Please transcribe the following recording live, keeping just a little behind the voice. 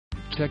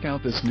check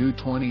out this new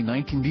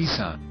 2019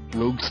 Nissan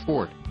Rogue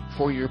Sport.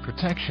 For your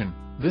protection,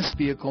 this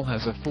vehicle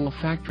has a full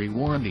factory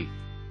warranty.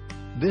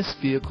 This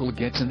vehicle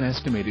gets an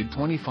estimated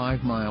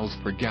 25 miles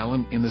per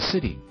gallon in the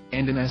city,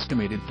 and an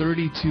estimated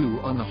 32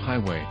 on the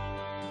highway.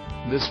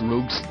 This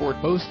Rogue Sport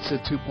boasts a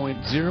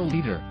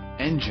 2.0-liter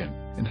engine,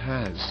 and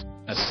has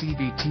a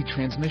CVT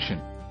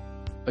transmission.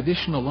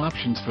 Additional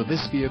options for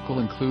this vehicle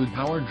include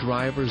power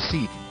driver's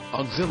seat,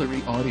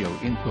 auxiliary audio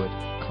input,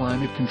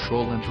 climate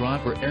control and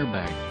driver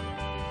airbag.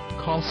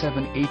 Call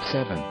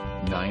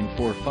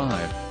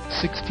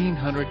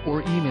 787-945-1600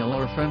 or email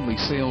our friendly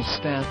sales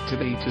staff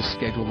today to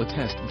schedule a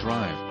test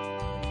drive.